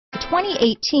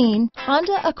2018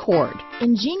 Honda Accord.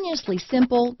 Ingeniously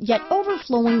simple, yet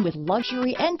overflowing with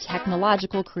luxury and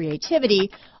technological creativity,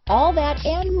 all that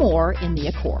and more in the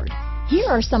Accord. Here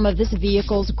are some of this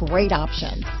vehicle's great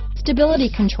options: stability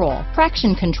control,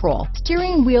 traction control,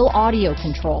 steering wheel audio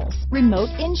controls, remote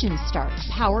engine start,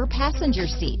 power passenger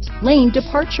seat, lane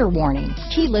departure warning,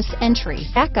 keyless entry,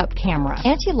 backup camera,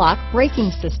 anti-lock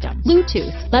braking system,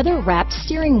 Bluetooth, leather-wrapped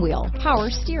steering wheel, power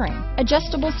steering,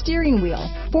 adjustable steering wheel,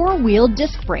 four-wheel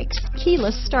disc brakes,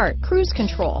 keyless start, cruise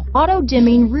control,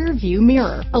 auto-dimming rear view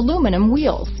mirror, aluminum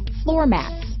wheels, floor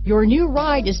mats. Your new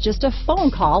ride is just a phone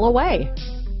call away.